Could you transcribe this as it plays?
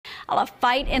A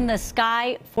fight in the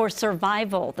sky for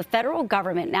survival. The federal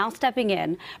government now stepping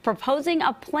in, proposing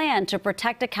a plan to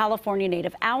protect a California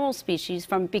native owl species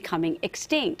from becoming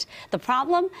extinct. The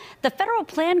problem? The federal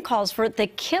plan calls for the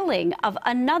killing of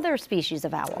another species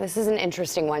of owl. This is an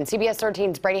interesting one. CBS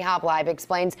 13's Brady Halp Live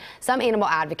explains some animal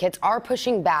advocates are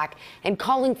pushing back and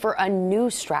calling for a new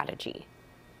strategy.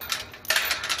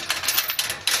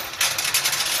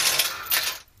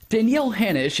 Danielle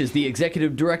Hanisch is the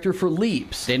executive director for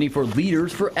LEAP, standing for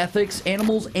Leaders for Ethics,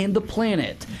 Animals, and the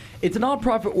Planet. It's a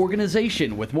nonprofit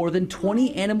organization with more than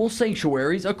 20 animal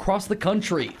sanctuaries across the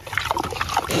country.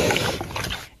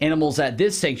 Animals at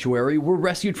this sanctuary were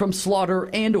rescued from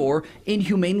slaughter and/or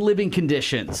inhumane living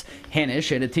conditions.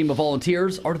 Hanisch and a team of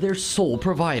volunteers are their sole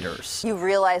providers. You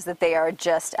realize that they are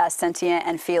just as sentient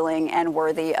and feeling and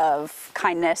worthy of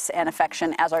kindness and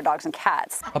affection as our dogs and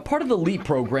cats. A part of the LEAP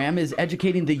program is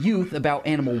educating the youth about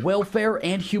animal welfare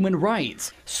and human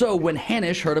rights. So when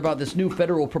Hanisch heard about this new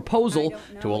federal proposal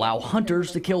to allow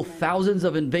hunters to kill thousands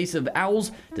of invasive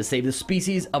owls to save the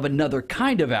species of another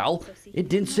kind of owl, it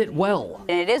didn't sit well.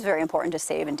 And it is very important to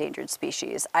save endangered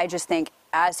species. I just think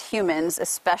as humans,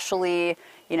 especially,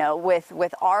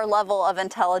 with our level of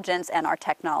intelligence and our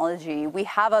technology, we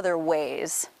have other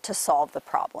ways to solve the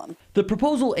problem. The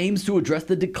proposal aims to address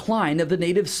the decline of the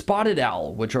native spotted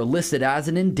owl, which are listed as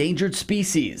an endangered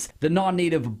species. The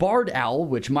non-native barred owl,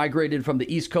 which migrated from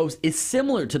the East Coast, is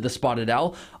similar to the spotted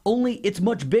owl, only it's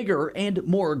much bigger and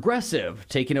more aggressive,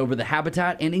 taking over the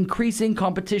habitat and increasing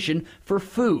competition for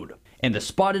food. And the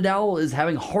spotted owl is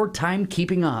having a hard time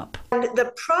keeping up. And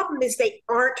the problem is they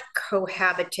aren't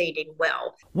cohabitating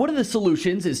well. One of the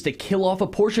solutions is to kill off a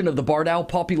portion of the barred owl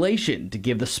population to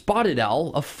give the spotted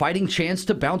owl a fighting chance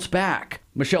to bounce back.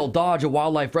 Michelle Dodge, a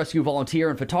wildlife rescue volunteer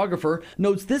and photographer,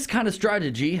 notes this kind of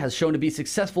strategy has shown to be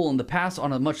successful in the past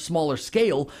on a much smaller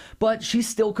scale, but she's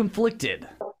still conflicted.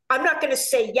 I'm not going to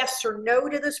say yes or no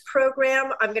to this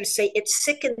program. I'm going to say it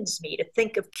sickens me to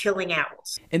think of killing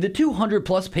owls. In the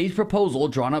 200-plus page proposal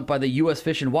drawn up by the U.S.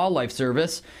 Fish and Wildlife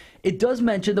Service, it does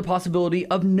mention the possibility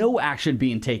of no action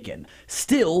being taken.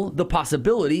 Still, the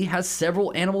possibility has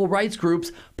several animal rights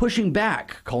groups pushing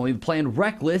back, calling the plan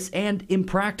reckless and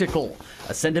impractical,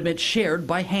 a sentiment shared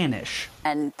by Hanisch.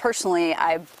 And personally,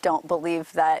 I don't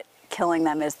believe that killing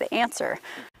them is the answer.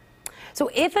 So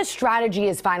if a strategy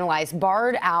is finalized,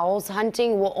 barred owls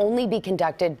hunting will only be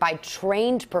conducted by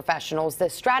trained professionals. The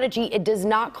strategy, it does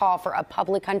not call for a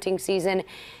public hunting season.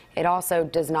 It also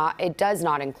does not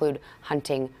include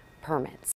hunting permits.